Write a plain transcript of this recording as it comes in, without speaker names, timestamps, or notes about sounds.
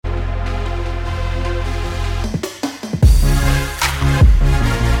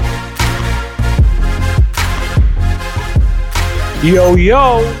Yo,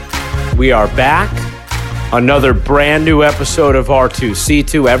 yo, we are back. Another brand new episode of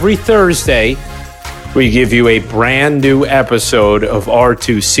R2C2. Every Thursday, we give you a brand new episode of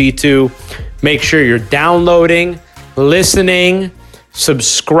R2C2. Make sure you're downloading, listening,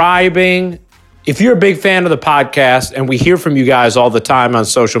 subscribing. If you're a big fan of the podcast, and we hear from you guys all the time on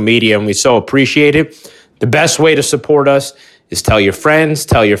social media, and we so appreciate it, the best way to support us is tell your friends,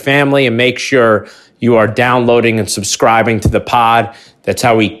 tell your family, and make sure you are downloading and subscribing to the pod. That's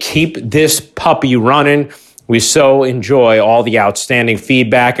how we keep this puppy running. We so enjoy all the outstanding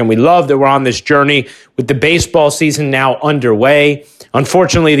feedback, and we love that we're on this journey with the baseball season now underway.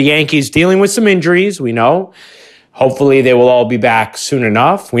 Unfortunately, the Yankees dealing with some injuries, we know. Hopefully, they will all be back soon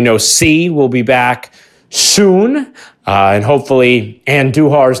enough. We know C will be back soon, and hopefully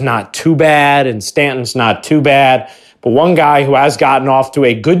Andujar's not too bad and Stanton's not too bad. But one guy who has gotten off to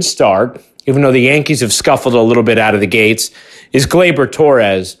a good start, even though the Yankees have scuffled a little bit out of the gates, is Gleyber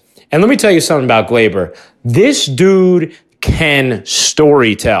Torres. And let me tell you something about Gleyber. This dude can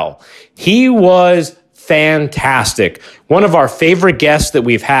storytell. He was fantastic. One of our favorite guests that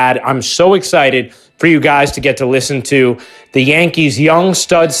we've had. I'm so excited for you guys to get to listen to. The Yankees' young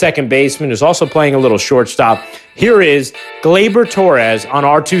stud second baseman is also playing a little shortstop. Here is Gleyber Torres on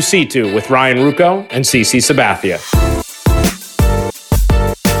R2C2 with Ryan Ruocco and CC Sabathia.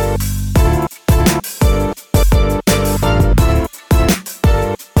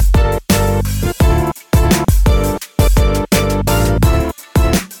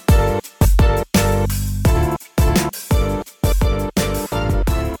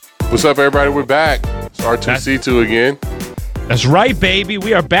 What's up, everybody? We're back. It's R2C2 again. That's right, baby.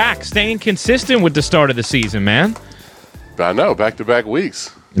 We are back, staying consistent with the start of the season, man. I know, back-to-back weeks.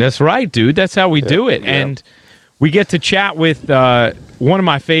 That's right, dude. That's how we do it. Yeah. And we get to chat with one of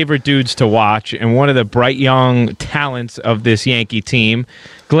my favorite dudes to watch and one of the bright young talents of this Yankee team.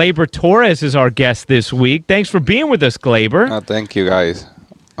 Gleyber Torres is our guest this week. Thanks for being with us, Gleyber. Thank you, guys.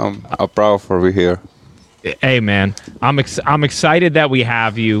 I'm proud for being here. Hey, man, I'm excited that we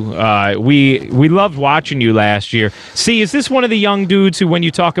have you. We loved watching you last year. See, is this one of the young dudes who, when you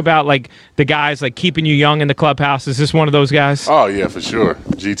talk about like the guys like keeping you young in the clubhouse, is this one of those guys? Oh yeah, for sure.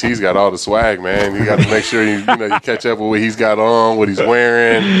 GT's got all the swag, man. You got to make sure you catch up with what he's got on, what he's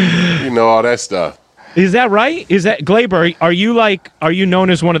wearing, all that stuff. Is that right? Is that Gleyber? Are you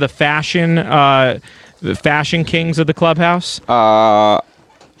known as one of the fashion kings of the clubhouse?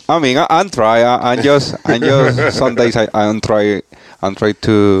 I mean, I'm try. I'm just some days I'm try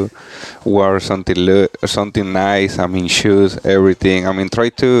to wear something nice. I mean, shoes, everything. I mean, try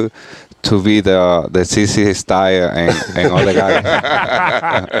to be the CC style and all the guys.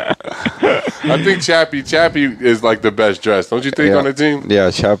 I think Chappie is like the best dressed. Don't you think on the team?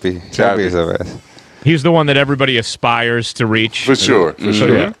 Yeah, Chappie is the best. He's the one that everybody aspires to reach. For sure.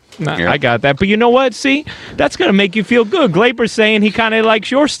 Yeah. I got that. But you know what? See, that's going to make you feel good. Gleyber's saying he kind of likes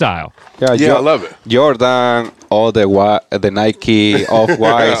your style. Yeah, I love it. Jordan, all the Nike,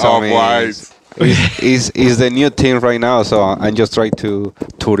 Off-Whites. Off-Whites. Is the new team right now, so I'm just trying to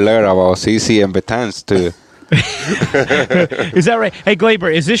learn about CC and Betance too. Is that right? Hey,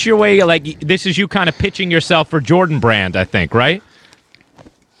 Gleyber, is this your way, like, this is you kind of pitching yourself for Jordan Brand, I think, right?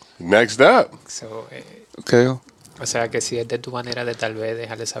 Next up. So, Okay. O sea, que si es de tu manera de tal vez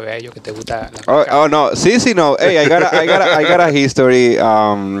dejarle saber a ellos que te gusta la marca. Oh no, CC no. Hey, I got a history.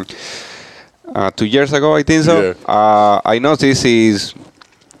 2 years ago, I think so. Yeah. I know CC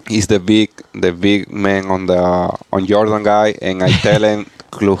is the big man on Jordan guy, and I tell him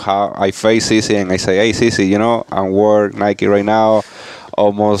how I face CC, and I say, hey CC, I'm work Nike right now,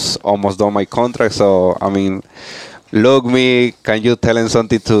 almost done my contract, so I mean. Look me, can you tell him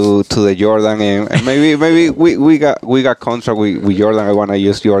something to the Jordan and maybe we got contract with Jordan. I wanna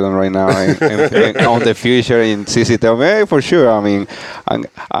use Jordan right now and on the future and CC tell me, hey, for sure. I mean, I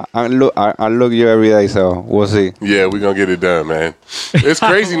look you every day, so we'll see. Yeah, we're gonna get it done, man. It's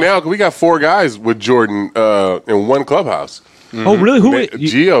crazy now because we got 4 guys with Jordan in one clubhouse. Mm-hmm. Oh, really? Who?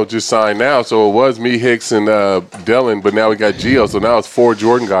 Gio just signed now, so it was me, Hicks, and Dylan, but now we got Gio, so now it's 4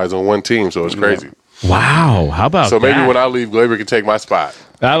 Jordan guys on one team, so it's crazy. Yeah. Wow, how about that? So maybe when I leave, Gleyber can take my spot.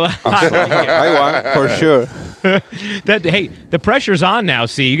 I like I want, for sure. Hey, the pressure's on now,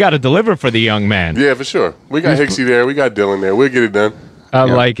 see. You got to deliver for the young man. Yeah, for sure. We got Hicksy there. We got Dylan there. We'll get it done. I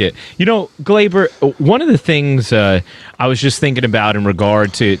like it. Gleyber, one of the things I was just thinking about in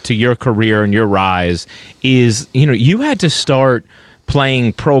regard to your career and your rise is, you had to start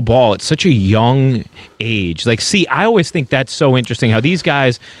playing pro ball at such a young age. Like, see, I always think that's so interesting how these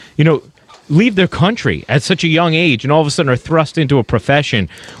guys, leave their country at such a young age and all of a sudden are thrust into a profession.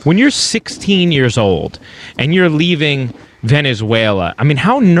 When you're 16 years old and you're leaving Venezuela. I mean,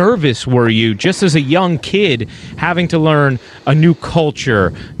 how nervous were you just as a young kid having to learn a new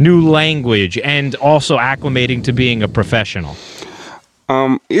culture, new language, and also acclimating to being a professional?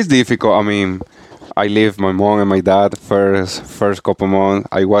 It's difficult. I mean, I live my mom and my dad first couple months.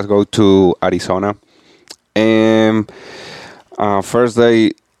 I was go to Arizona, and first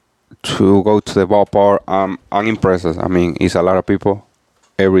day to go to the ballpark. I'm impressed. I mean, it's a lot of people.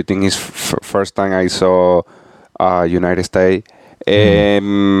 Everything is first time I saw United States.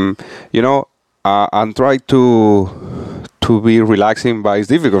 You know, I'm trying to be relaxing, but it's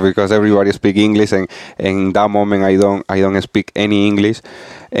difficult because everybody speak English, and in that moment I don't speak any English,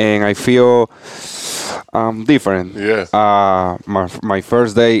 and I feel different. Yes. My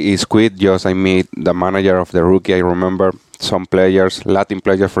first day is quit. Just I meet the manager of the rookie. I remember some players, Latin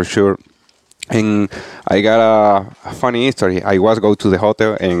players for sure. And I got a funny history. I was go to the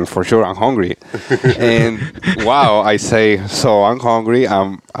hotel, and for sure I'm hungry. And wow, I say, so I'm hungry.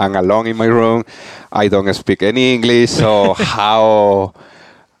 I'm alone in my room. I don't speak any English. So how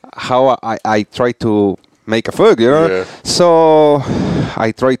I try to make a food, you know? Yeah. So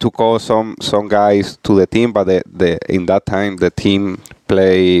I try to call some guys to the team, but in that time the team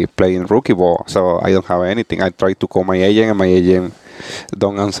playing rookie ball. So I don't have anything. I try to call my agent, and my agent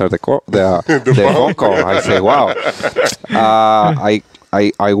don't answer the phone call. I say, wow.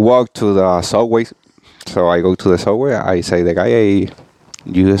 I walk to the subway. So I go to the subway. I say the guy, hey,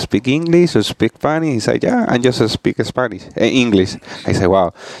 you speak English or speak Spanish? He said, yeah, I just speak Spanish, English. I say,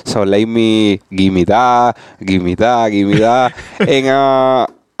 wow. So give me that. And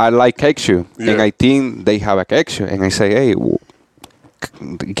I like ketchup. Yeah. And I think they have a ketchup. And I say, hey,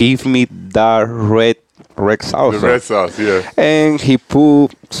 give me that red sauce. The red sauce, yeah. And he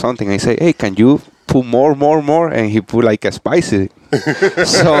put something. I say, hey, can you put more? And he put like a spicy.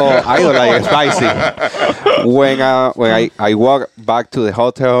 So I don't like spicy. When I walk back to the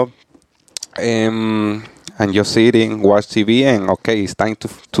hotel, and just sitting, watch TV, and okay, it's time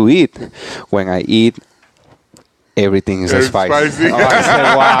to eat. When I eat, everything is spicy. Oh, I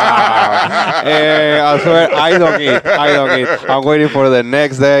said, wow. And I swear, I don't eat. I'm waiting for the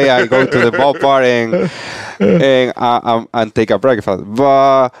next day. I go to the ballpark and take a breakfast.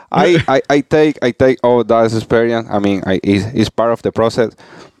 But I take all that experience. I mean, it's part of the process.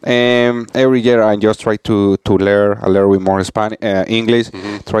 And every year I just try to learn a little bit more Spanish, English.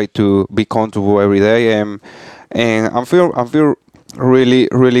 Try to be comfortable every day, and I feel really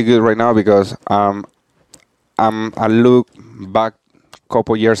really good right now because I look back a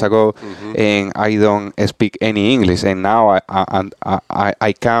couple years ago, and I don't speak any English, and now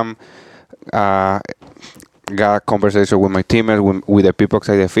I can got conversation with my teammates, with the people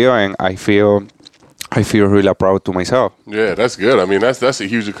outside the field, and I feel really proud to myself. Yeah, that's good. I mean, that's a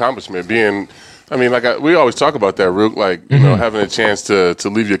huge accomplishment. We always talk about that, Rook. Like, you know, having a chance to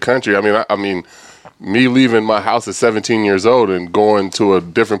leave your country. I mean, me leaving my house at 17 years old and going to a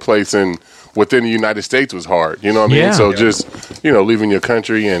different place within the United States was hard. You know what I mean? Yeah. So just, you know, leaving your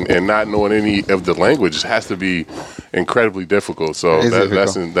country and not knowing any of the language has to be incredibly difficult. So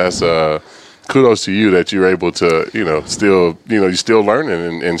that's kudos to you that you're able to, you know, still, you know, you're still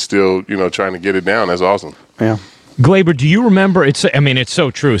learning and still, you know, trying to get it down. That's awesome. Yeah. Glaber, do you remember? It's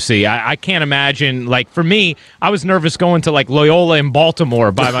so true. See, I can't imagine. Like for me, I was nervous going to like Loyola in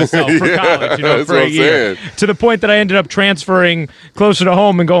Baltimore by myself for college, you know, for a year. To the point that I ended up transferring closer to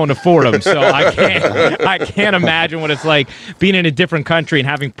home and going to Fordham. So I can't imagine what it's like being in a different country and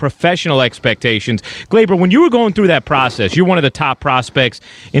having professional expectations. Glaber, when you were going through that process, you're one of the top prospects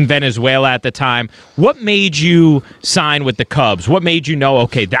in Venezuela at the time. What made you sign with the Cubs? What made you know,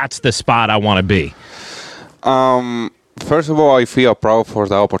 okay, that's the spot I want to be? First of all, I feel proud for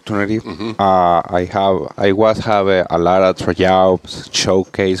the opportunity. I was have a lot of tryouts,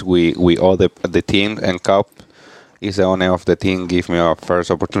 showcase with all the team, and Cup is the owner of the team. Give me a first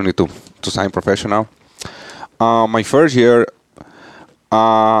opportunity to sign professional. My first year,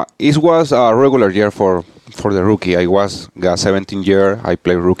 it was a regular year for the rookie. I got 17 year. I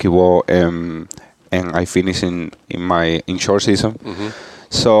played rookie ball, and I finished in short season.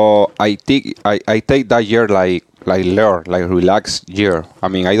 So I take that year like relaxed year. I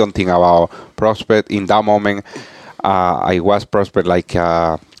mean, I don't think about prospect in that moment. I was prospect like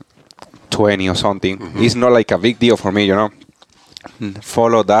 20 or something. It's not like a big deal for me, you know.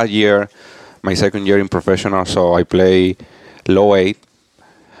 Follow that year, my second year in professional. So I play low 8.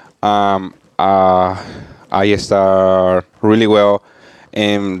 I start really well.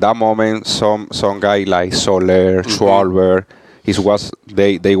 In that moment, some guy like Soler, Schwarber,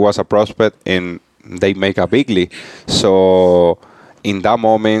 they was a prospect and they make a big league. So in that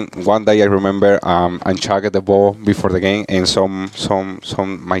moment, one day I remember I chugged the ball before the game, and some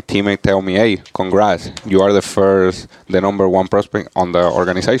my teammate tell me, "Hey, congrats! You are the number one prospect on the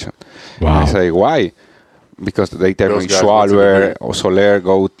organization." Wow. And I say, "Why?" Because they tell Those me guys went to the Schwarber big. or Soler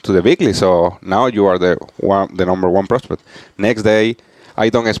go to the big league, so now you are the number one prospect. Next day, I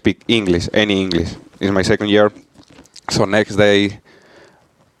don't speak English, any English. It's my second year, so next day,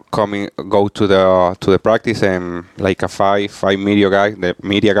 go to the practice, and like a five media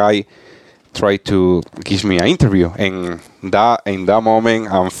guy try to give me an interview, and in that moment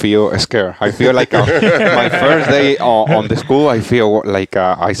I feel scared. I feel like my first day on the school. I feel like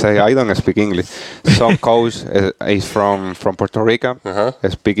I say I don't speak English. Some coach is from Puerto Rico,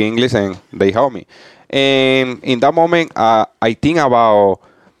 speak English, and they help me. And in that moment, I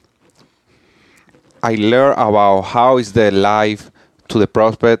learn about how is the life to the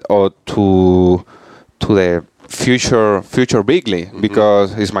prospect or to the future big league,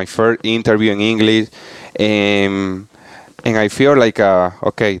 because it's my first interview in English, and I feel like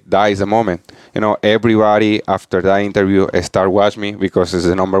okay, that is the moment. Everybody after that interview start watch me because it's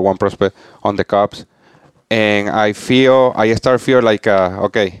the number one prospect on the Cubs, and I start feel like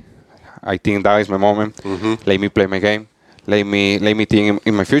okay, I think that is my moment. Let me play my game. Let me think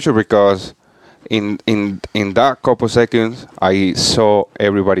in my future, because in that couple seconds I saw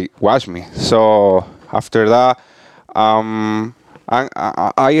everybody watch me. So after that, I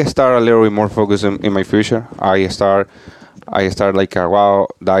start a little bit more focused in my future. I start like wow,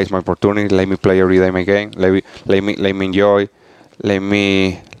 that is my opportunity. Let me play every day my game. Let me enjoy. Let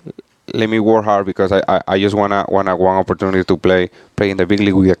me work hard, because I just wanna one opportunity to play in the big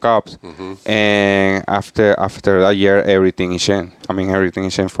league with the Cubs. And after that year, everything is changed. I mean, everything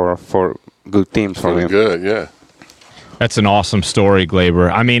is changed for good teams for me. Good, yeah. That's an awesome story,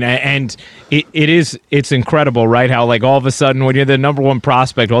 Glaber. I mean, and it's incredible, right? How like all of a sudden when you're the number one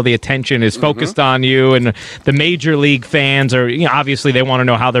prospect, all the attention is focused on you, and the major league fans are, obviously they want to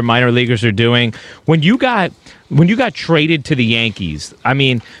know how their minor leaguers are doing. When you got traded to the Yankees, I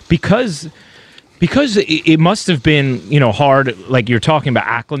mean, because it must have been, hard, like you're talking about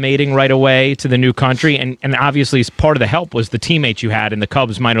acclimating right away to the new country. And obviously part of the help was the teammates you had in the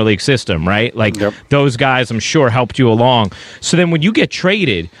Cubs minor league system, right? Like those guys, I'm sure, helped you along. So then when you get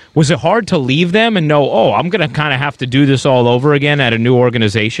traded, was it hard to leave them and know, I'm going to kind of have to do this all over again at a new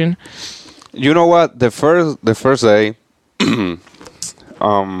organization? You know what? The first day,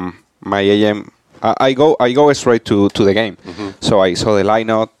 my agent, I go straight to the game. So I saw the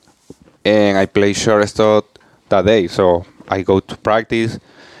lineup, and I play shortstop that day. So I go to practice,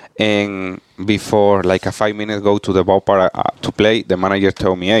 and before like a 5 minutes go to the ballpark to play, the manager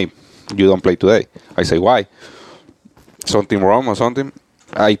tell me, "Hey, you don't play today." I say, "Why? Something wrong or something?"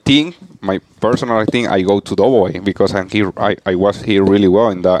 I think I go to Double A, because I was here really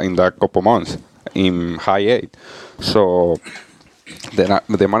well in that couple months in high A. So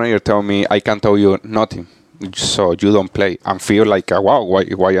the manager tell me, "I can't tell you nothing. So you don't play," and feel like wow, why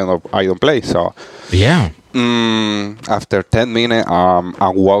I don't play. So yeah, after 10 minutes,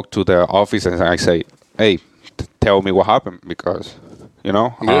 I walk to the office and I say, "Hey, tell me what happened, because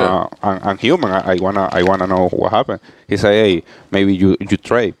I'm human. I wanna know what happened." He say, "Hey, maybe you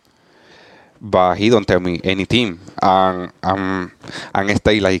trade," but he don't tell me anything, and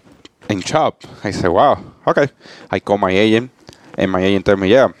stay like in shock. I say, "Wow, okay." I call my agent, and my agent tell me,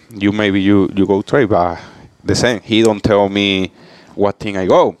 "Yeah, you go trade," but the same. He don't tell me what thing I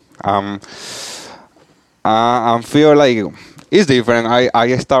go. I feel like it's different.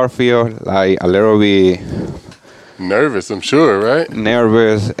 I start feel like a little bit Nervous, I'm sure, right?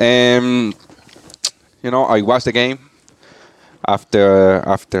 nervous, and I watch the game. After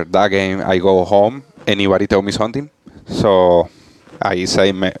that game, I go home. Anybody tell me something, so I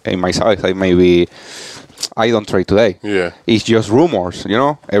say in myself, I say maybe I don't trade today. Yeah. It's just rumors.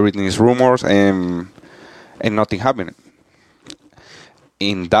 Everything is rumors, and nothing happened.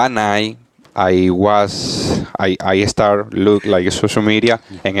 In that night, I start look like social media,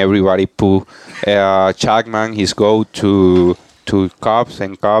 and everybody put Chapman his go to Cubs,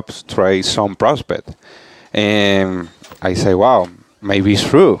 and Cubs trade some prospect, and I say, wow, maybe it's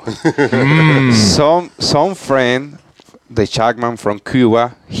true. Some friend, the Chapman from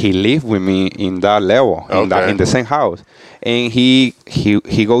Cuba, he lived with me in that level, in the same house, and he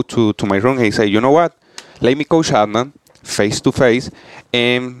go to my room and he say, "You know what? Let me coach Chapman face to face,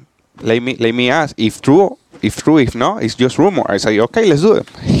 and let me ask if true. If not, it's just rumor." I say, "Okay, let's do it."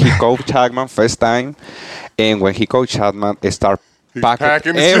 He coached Chapman first time, and when he coached Chapman, start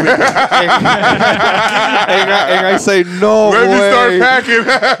packing everything. and I say, no Let way. me start packing.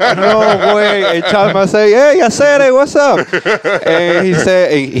 No way. And Chapman say, hey, Acere, what's up? And he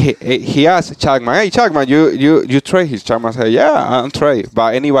said, he asked Chapman, hey, Chapman, you trade? His Chapman said, yeah, I'm trade.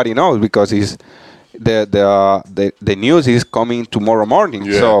 But anybody knows because he's the news is coming tomorrow morning.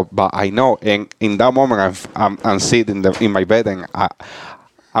 Yeah. So, but I know, and in that moment, I'm sitting in my bed and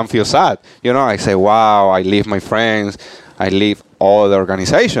I feel sad. You know, I say, wow, I leave my friends, I leave all the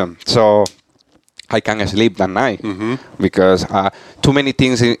organization. So I can't sleep that night because too many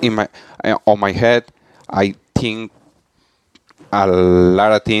things in my on my head. I think a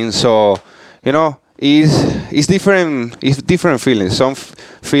lot of things. So you know, it's different. It's different feelings. Some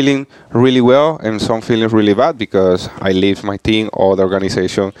feeling really well and some feeling really bad because I leave my team or the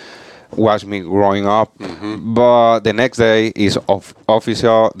organization. Watch me growing up, but the next day is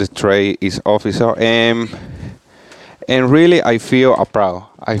official. The trade is official, and really I feel proud.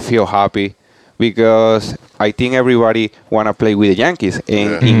 I feel happy because I think everybody wanna play with the Yankees,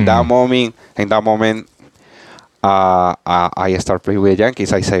 and in that moment, I start playing with the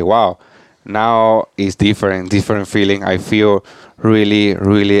Yankees. I say, wow, now it's different feeling. I feel really,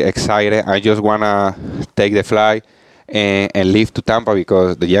 really excited. I just wanna take the flight and leave to Tampa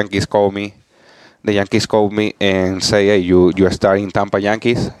because the Yankees called me. The Yankees called me and say, hey, you are starting Tampa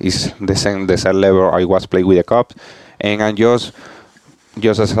Yankees. It's the same level I was playing with the Cubs. And I'm just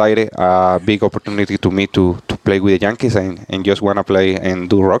excited. A big opportunity to me to play with the Yankees and just want to play and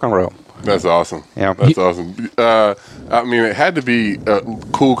do rock and roll. That's awesome. Yeah. That's awesome. I mean, it had to be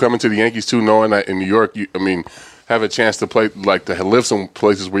cool coming to the Yankees, too, knowing that in New York, have a chance to play, like to live some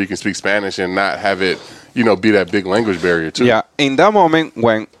places where you can speak Spanish and not have it, be that big language barrier, too. Yeah. In that moment,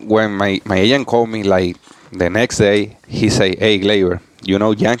 when my agent called me, like, the next day, he said, hey, Gleyber,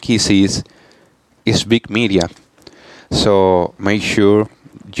 Yankees is big media. So make sure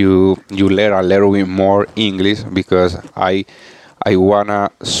you learn a little bit more English because I wanna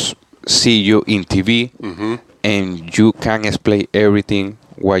see you in TV and you can explain everything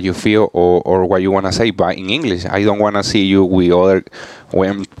what you feel or what you wanna say, but in English. I don't wanna see you with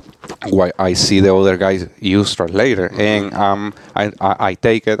when I see the other guys use translator. And I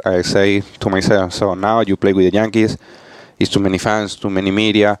take it. I say to myself, so now you play with the Yankees. It's too many fans, too many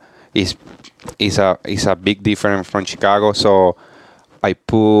media. It's a big difference from Chicago, so I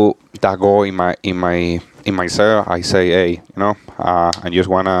put that goal in myself. I say, hey, I just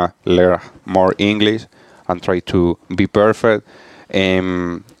wanna learn more English and try to be perfect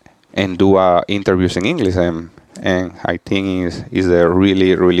and do interviews in English, and I think is a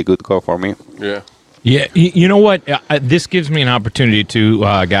really, really good goal for me. Yeah. Yeah, you know what? This gives me an opportunity to,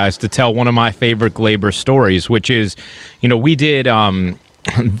 guys, to tell one of my favorite Gleyber stories, which is, we did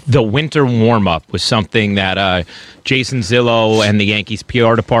the winter warm-up was something that Jason Zillo and the Yankees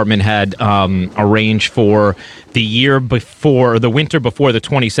PR department had arranged for the winter before the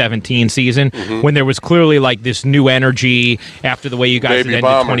 2017 season, when there was clearly like this new energy after the way you guys ended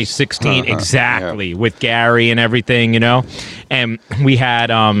 2016. Exactly, with Gary and everything, And we had...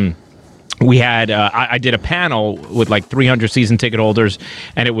 I did a panel with like 300 season ticket holders,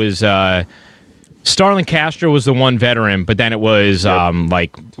 and it was Starlin Castro was the one veteran, but then it was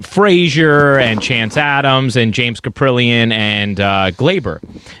like Frazier and Chance Adams and James Caprillion and Gleyber.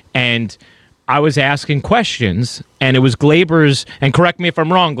 And I was asking questions, and it was Gleyber's, and correct me if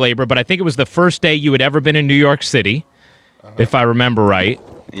I'm wrong, Gleyber, but I think it was the first day you had ever been in New York City, if I remember right.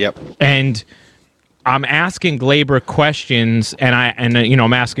 Yep. And I'm asking Gleyber questions, and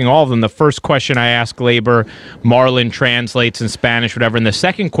I'm asking all of them. The first question I ask Gleyber, Marlon translates in Spanish, whatever. And the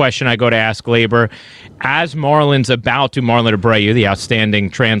second question I go to ask Gleyber, as Marlon Abreu, the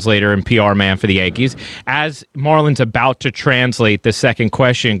outstanding translator and PR man for the Yankees, as Marlon's about to translate the second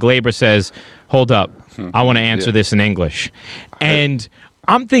question, Gleyber says, hold up, I want to answer this in English. And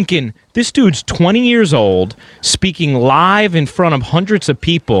I'm thinking, this dude's 20 years old, speaking live in front of hundreds of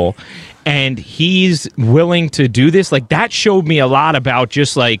people, and he's willing to do this. Like, that showed me a lot about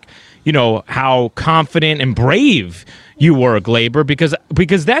just like, how confident and brave you were, Gleyber, because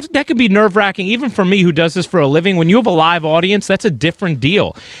that could be nerve-wracking even for me who does this for a living. When you have a live audience, that's a different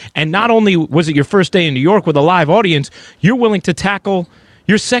deal. And not only was it your first day in New York with a live audience, you're willing to tackle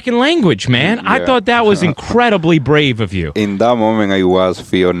your second language, man. Yeah. I thought that was incredibly brave of you. In that moment, I was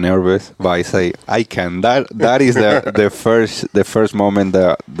feel nervous, but I say I can. That is the first moment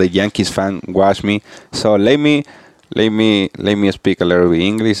the Yankees fan watch me. So let me speak a little bit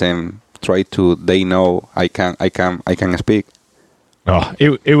English and try to. They know I can speak. Oh,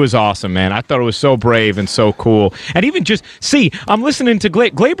 it was awesome, man. I thought it was so brave and so cool. And even just, I'm listening to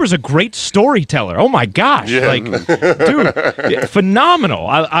Glaber's a great storyteller. Oh, my gosh. Yeah. Like, dude, phenomenal.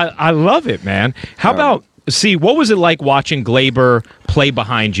 I love it, man. How about, what was it like watching Glaber play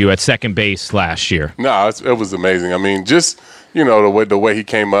behind you at second base last year? No, it was amazing. I mean, just, the way he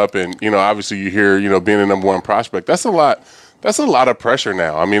came up and, obviously you hear, being a number one prospect, that's a lot of pressure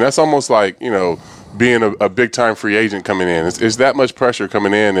now. I mean, that's almost like, being a big-time free agent coming in. It's that much pressure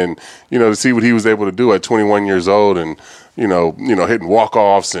coming in and, to see what he was able to do at 21 years old and, hitting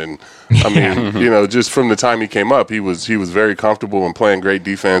walk-offs and, I mean, just from the time he came up, he was very comfortable and playing great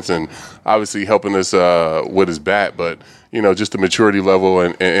defense and obviously helping us with his bat. But, just the maturity level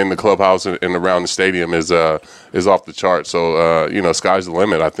in the clubhouse and around the stadium is off the chart. So, sky's the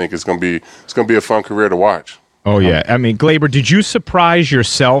limit. I think it's gonna be a fun career to watch. Oh, yeah. I mean, Glaber, did you surprise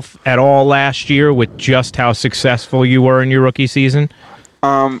yourself at all last year with just how successful you were in your rookie season?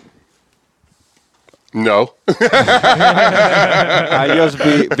 No. I just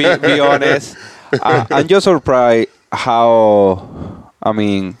be honest. I'm just surprised how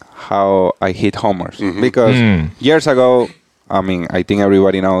I hit homers. Because years ago, I think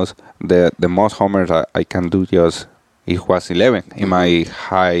everybody knows the most homers I can do it was 11 in my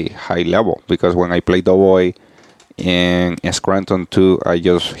high level. Because when I played double A in Scranton too, I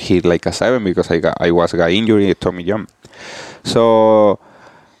just hit like a 7 because I got injured at Tommy John. So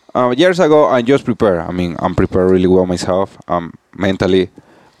years ago, I just prepared. I'm prepared really well myself mentally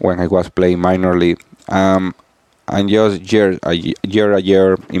when I was playing minor league. And just year a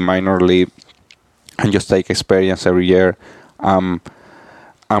year in minor league, and just take experience every year. I'm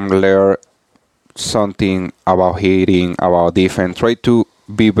learn something about hitting, about defense. Try to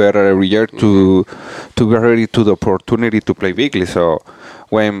be better every year to be ready to the opportunity to play bigly. So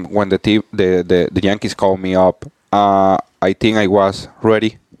when the Yankees called me up, I think I was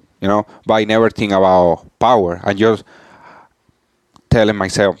ready, but I never think about power. I just telling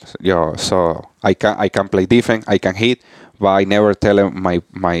myself, so I can play defense, I can hit, but I never tell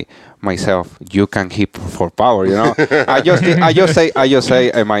myself you can hit for power. I just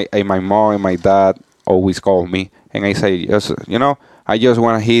say, and my mom and my dad always call me, and I say, I just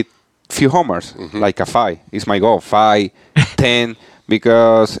want to hit few homers, like a 5. It's my goal, 5, 10,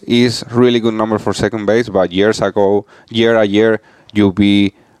 because it's really good number for second base. But year a year, you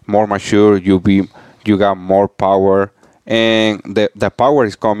be more mature, you got more power, and the power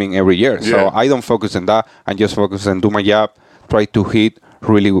is coming every year. Yeah. So I don't focus on that. I just focus on do my job, try to hit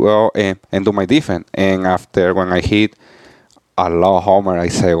really well, and do my defense. And after when I hit a low homer, I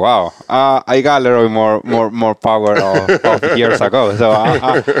say, wow, I got a little more power of years ago. So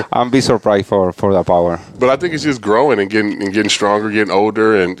I'm be surprised for the power. But I think it's just growing and getting stronger, getting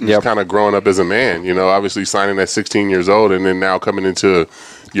older, and just kind of growing up as a man. Obviously signing at 16 years old, and then now coming into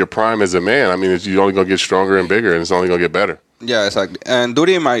your prime as a man. I mean, you're only gonna get stronger and bigger, and it's only gonna get better. Yeah, exactly. And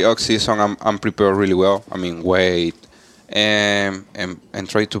during my off season, I'm prepared really well. Weight and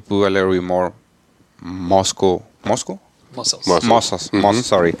try to put a little bit more muscles,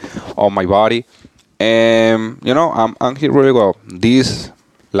 sorry, on my body. And I'm here really well. This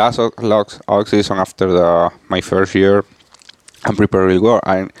last off season after my first year, I'm prepared really well.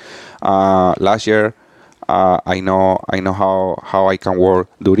 Last year, I know how I can work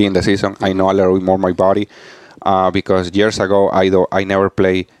during the season. I know a little bit more my body because years ago I never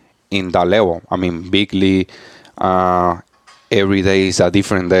play in that level. Big league. Every day is a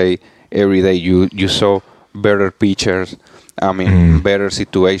different day. Every day you saw better pitchers. Better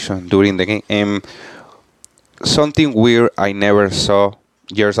situation during the game. And something weird I never saw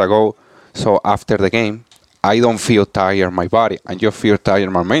years ago. So after the game, I don't feel tired my body. I just feel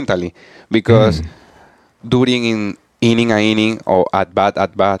tired my mentally because during inning or at bat,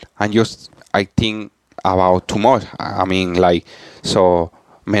 I think about too much. So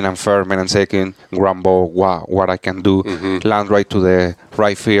man and first, man and second, ground ball, what I can do, land right to the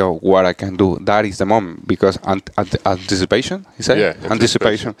right field, what I can do. That is the moment because anticipation, you say? Yeah,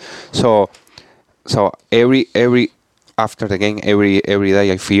 anticipation. So every after the game, every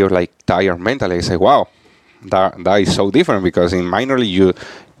day I feel like tired mentally. I say, wow, that is so different because in minor league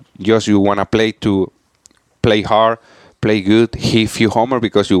you want to play hard, play good, hit few homer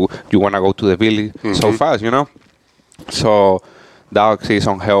because you want to go to the village so fast, So that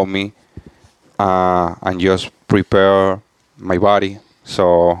season helped me and just prepare my body.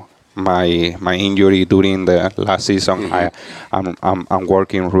 So my injury during the last season, I'm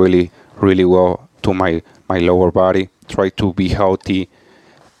working really really well to my lower body. Try to be healthy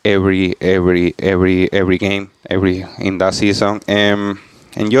every game, in that season, and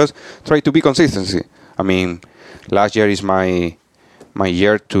just try to be consistency. Last year is my my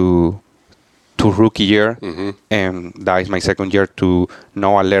year to rookie year, and that is my second year to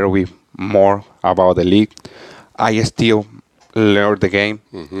know a little bit more about the league. I still learn the game,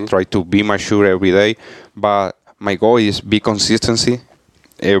 try to be mature every day, but my goal is be consistency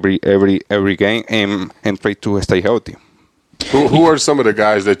every game and try to stay healthy. Who are some of the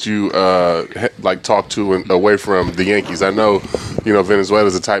guys that you like talk to away from the Yankees? I know, Venezuela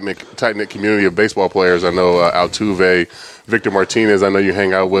is a tight knit community of baseball players. I know Altuve, Victor Martinez. I know you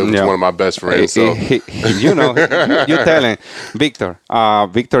hang out with. He's one of my best friends. So you tell him, Victor.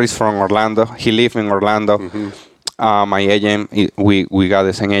 Victor is from Orlando. He lives in Orlando. My agent, we got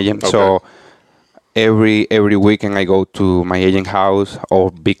the same agent. Okay. So every weekend I go to my agent house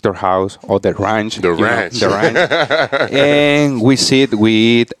or Victor house or the ranch. The ranch. And we sit, we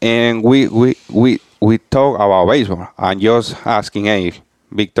eat, and we talk about baseball. And just asking, hey,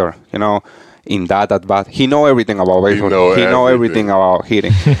 Victor, in that at bat, he know everything about baseball. He know everything about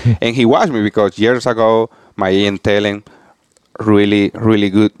hitting. And he watched me because years ago my agent telling really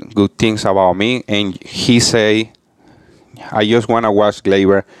good things about me, and he say, I just want to watch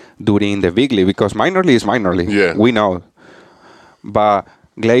Gleyber during the big league because minor league is minor league. Yeah. We know. But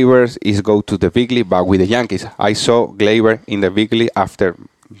Gleyber is go to the big league, but with the Yankees. I saw Gleyber in the big league after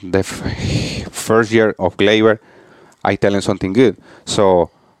the first year of Gleyber. I tell him something good.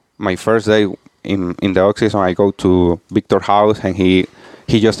 So my first day in the offseason, I go to Victor's house, and he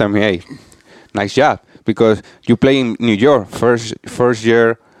just tell me, hey, nice job. Because you play in New York. First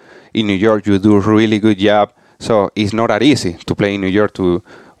year in New York, you do a really good job. So it's not that easy to play in New York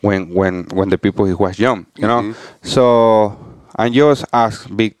when the people was young, So I just asked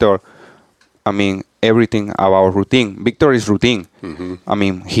Victor, everything about routine. Victor is routine.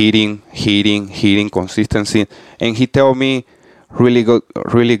 Hitting, consistency. And he tell me really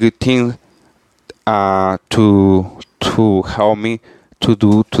good things to help me to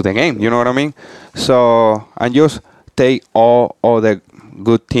do to the game. You know what I mean? So I just take all the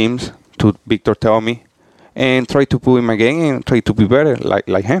good things to Victor tell me, and try to put in my game and try to be better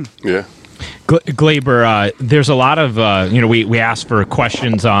like him. Yeah. Gleyber, there's a lot of, we asked for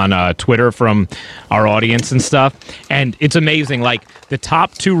questions on Twitter from our audience and stuff, and it's amazing. Like, the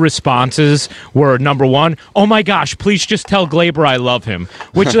top two responses were, number one, oh my gosh, please just tell Gleyber I love him.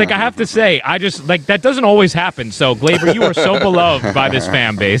 Which, I have to say, that doesn't always happen. So, Gleyber, you are so beloved by this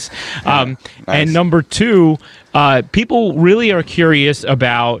fan base. Nice. And number two, people really are curious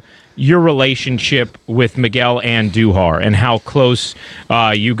about your relationship with Miguel Andujar and how close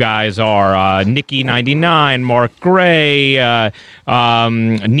you guys are. Nikki 99, Mark Gray,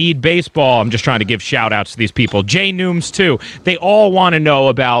 Need Baseball. I'm just trying to give shout outs to these people. Jay Nooms too. They all want to know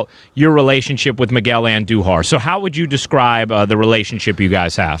about your relationship with Miguel Andujar. So how would you describe the relationship you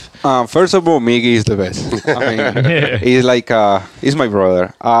guys have? First of all, Miggy is the best. He's he's my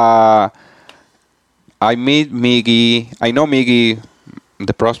brother. I meet Miggy. I know Miggy,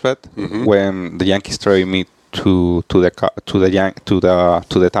 the prospect, when the Yankees traded me to the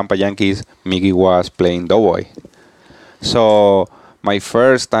Tampa Yankees. Miggy was playing Double-A. So my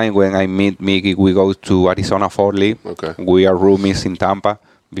first time when I meet Miggy, we go to Arizona Fall League. Okay. We are roomies in Tampa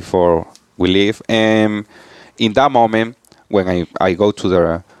before we leave, and in that moment when I go to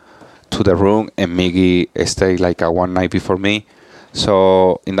the room and Miggy stayed one night before me.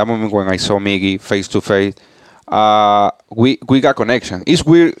 So in that moment when I saw Miggy face to face, we got connection. It's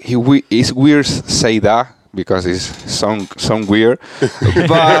weird. It's weird say that because it's some weird,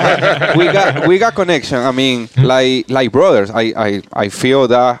 but we got connection. Like brothers. I feel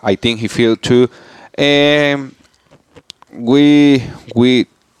that. I think he feel too. And we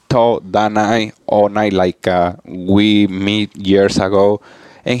talk that night all night we meet years ago,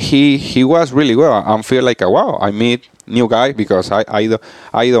 and he was really well. I feel wow. I meet new guy because I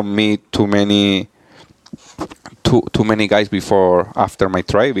don't meet too many guys before after my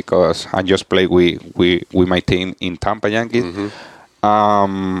trade because I just play with my team in Tampa Yankees.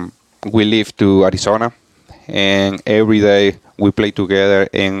 We live to Arizona, and every day we play together,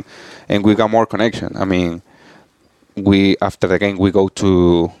 and we got more connection. We after the game we go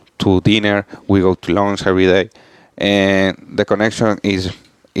to dinner, we go to lunch every day, and the connection is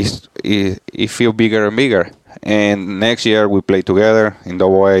it feel bigger and bigger. And next year we play together in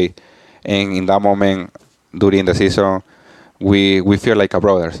Double-A, and in that moment during the season, we feel like a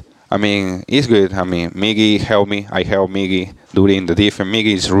brothers. It's good. Miggy helped me. I helped Miggy during the defense.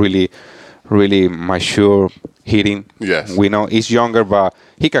 Miggy is really mature hitting. Yes. We know he's younger, but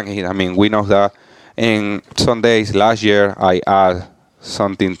he can hit. We know that. And some days last year, I asked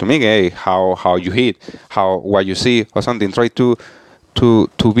something to Miggy, hey, how you hit, what you see, or something. Try to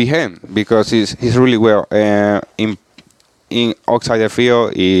be him because he's really well. in outside the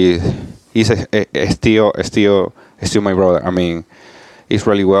field, he's still my brother. I mean, he's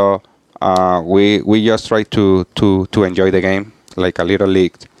really well. We just try to enjoy the game like a little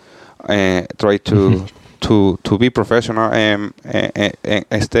league, and try to be professional and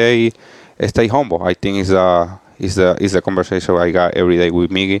stay humble. I think is the conversation I got every day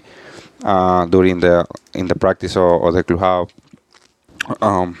with Miggy during the practice or the clubhouse.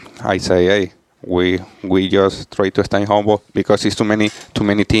 I say, hey, we just try to stay humble because it's too many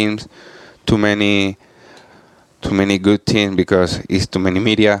teams, too many good teams because it's too many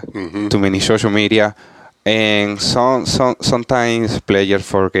media, too many social media, and sometimes players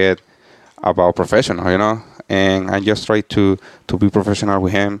forget about professional, And I just try to be professional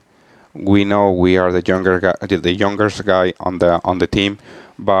with him. We know we are the youngest guy on the team,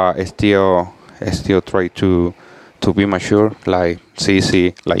 but still try to be mature, like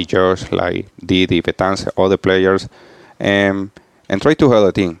Cici, like Josh, like Didi, Betance, all the players, and try to help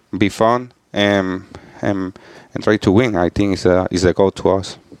the team, be fun, and try to win. I think is the goal to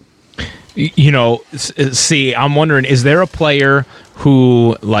us. See, I'm wondering, is there a player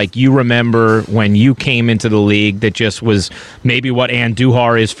who, like, you remember when you came into the league that just was maybe what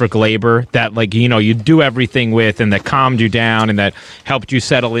Andujar is for Gleyber, that, like, you do everything with and that calmed you down and that helped you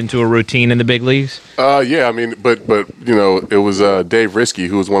settle into a routine in the big leagues? Yeah, I mean, but it was Dave Risky,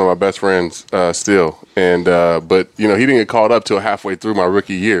 who was one of my best friends still. And but he didn't get called up till halfway through my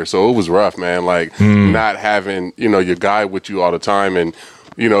rookie year. So it was rough, man, like not having, your guy with you all the time, and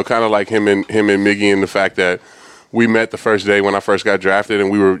kind of like him and Miggy, and the fact that we met the first day when I first got drafted,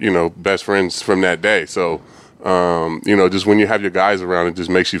 and we were, best friends from that day. So, just when you have your guys around, it just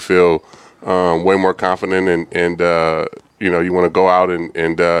makes you feel way more confident, and you want to go out and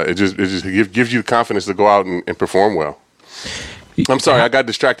it just gives you the confidence to go out and perform well. I'm sorry, I got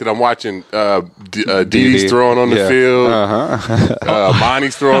distracted. I'm watching Didi's throwing on the field.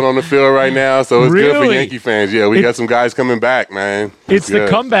 Monty's throwing on the field right now, so it's good for Yankee fans. Yeah, we got some guys coming back, man. It's the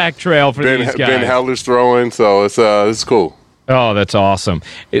comeback trail for these guys. Ben Heller's throwing, so it's cool. Oh, that's awesome.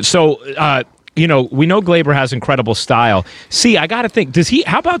 So, we know Gleyber has incredible style. See, I got to think,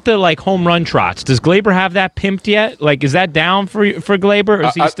 how about the, like, home run trots? Does Gleyber have that pimped yet? Like, is that down for Gleyber, or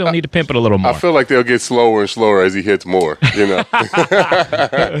does he still need to pimp it a little more? I feel like they'll get slower and slower as he hits more, He'll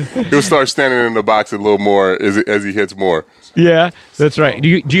start standing in the box a little more as he hits more. Yeah, that's right. Do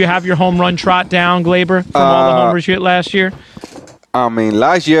you have your home run trot down, Gleyber, from all the homers you hit last year? I mean,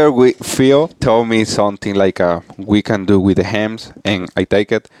 last year Phil told me something like we can do with the hams, and I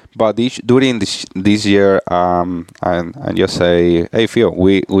take it. But during this year, and just say, hey Phil,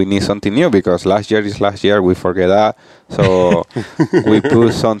 we need something new because last year is last year. We forget that, so we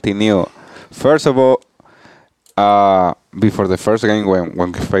put something new. First of all, before the first game when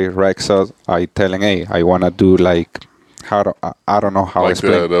we play Rexos, I tell him, hey, I wanna do like I don't know how to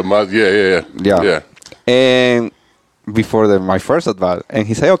explain. Yeah. And before my first at bat, and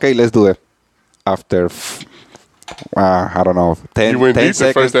he said, okay, let's do it. After, I don't know, 10 You went 10 deep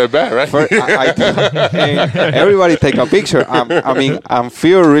seconds. the first at bat, right? And everybody take a picture. I'm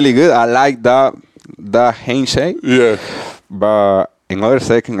feel really good. I like that handshake. Yeah. But in other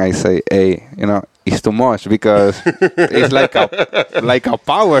second, I say, hey, it's too much because it's like a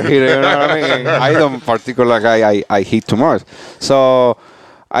power hitter. You know what I mean? I don't particular guy. I hit too much. So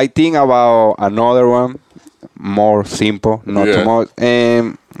I think about another one. More simple, not too much,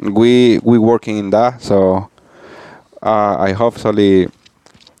 and we working in that. So I hopefully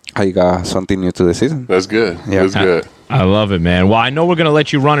I got something new to the season. That's good. Yeah. That's good. I love it, man. Well, I know we're going to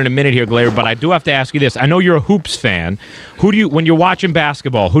let you run in a minute here, Gleyber, but I do have to ask you this. I know you're a hoops fan. When you're watching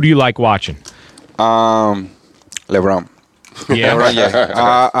basketball, who do you like watching? LeBron. Yeah. LeBron,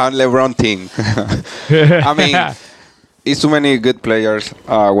 yeah. I'm LeBron team. I mean, it's too many good players.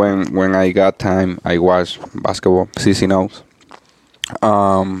 When I got time, I watch basketball. CC knows.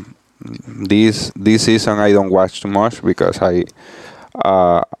 This season I don't watch too much because I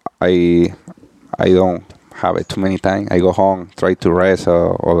don't have it too many time. I go home, try to rest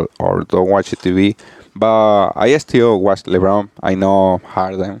or don't watch the TV. But I still watch LeBron. I know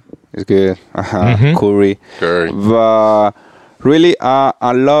Harden is good. Curry. But really,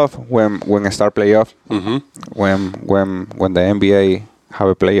 I love when I start playoff. When the NBA have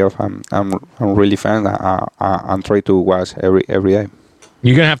a playoff, I'm really fan. I'm try to watch every day.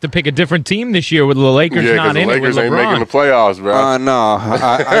 You're gonna have to pick a different team this year with the Lakers Yeah, not because the in Lakers it with ain't LeBron. making the playoffs, bro. No,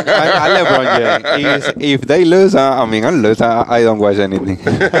 I LeBron James. If they lose, I lose. I don't watch anything.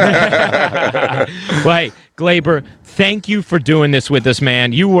 Well, hey, Gleyber, thank you for doing this with us,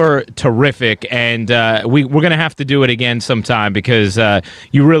 man. You were terrific, and we're going to have to do it again sometime because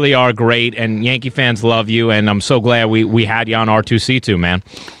you really are great, and Yankee fans love you, and I'm so glad we had you on R2C2, man.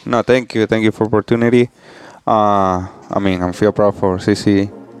 No, thank you for opportunity. I feel proud for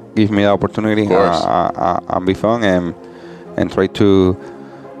CC. Give me the opportunity. Of course. And be fun and try to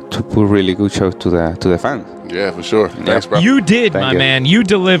put really good shows to the fans. Yeah, for sure. Thanks, bro. You did, Thank my you. man. You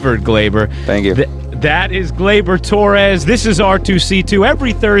delivered, Gleyber. Thank you. That is Gleyber Torres. This is R2C2.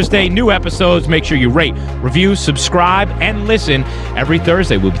 Every Thursday, new episodes. Make sure you rate, review, subscribe, and listen. Every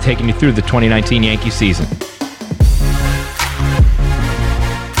Thursday, we'll be taking you through the 2019 Yankee season.